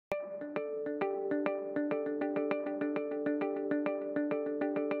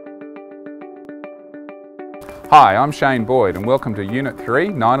Hi, I'm Shane Boyd and welcome to Unit 3,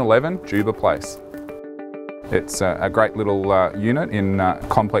 911 Juba Place. It's a great little unit in a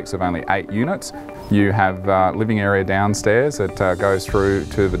complex of only 8 units. You have living area downstairs that goes through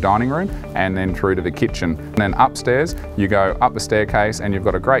to the dining room and then through to the kitchen. And then upstairs you go up the staircase and you've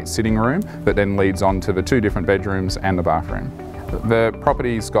got a great sitting room that then leads on to the 2 different bedrooms and the bathroom. The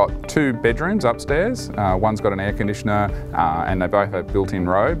property's got 2 bedrooms upstairs. One's got an air conditioner and they both have built-in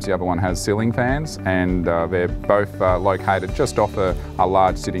robes. The other one has ceiling fans, and they're both located just off a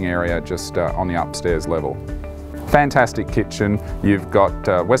large sitting area just on the upstairs level. Fantastic kitchen. You've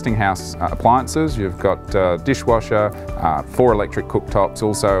got Westinghouse appliances, you've got dishwasher, 4 electric cooktops,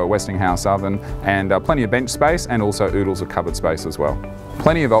 also a Westinghouse oven, and plenty of bench space and also oodles of cupboard space as well.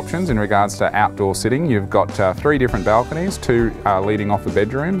 Plenty of options in regards to outdoor sitting. You've got 3 different balconies, 2 leading off the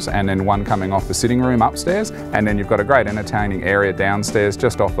bedrooms and then 1 coming off the sitting room upstairs, and then you've got a great entertaining area downstairs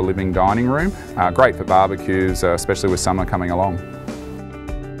just off the living dining room. Great for barbecues, especially with summer coming along.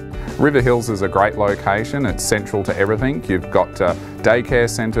 RIVERHILLS is a great location. It's central to everything. You've got daycare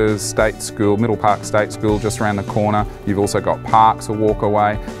centres, state school, Middle Park State School just around the corner. You've also got parks a walk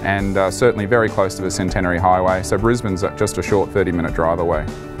away, and certainly very close to the Centenary Highway. So Brisbane's just a short 30-minute drive away.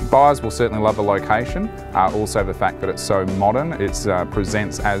 Buyers will certainly love the location, also the fact that it's so modern, it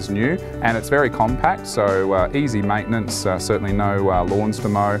presents as new, and it's very compact, so easy maintenance, certainly no lawns to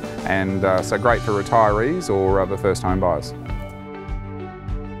mow, and so great for retirees or the first home buyers.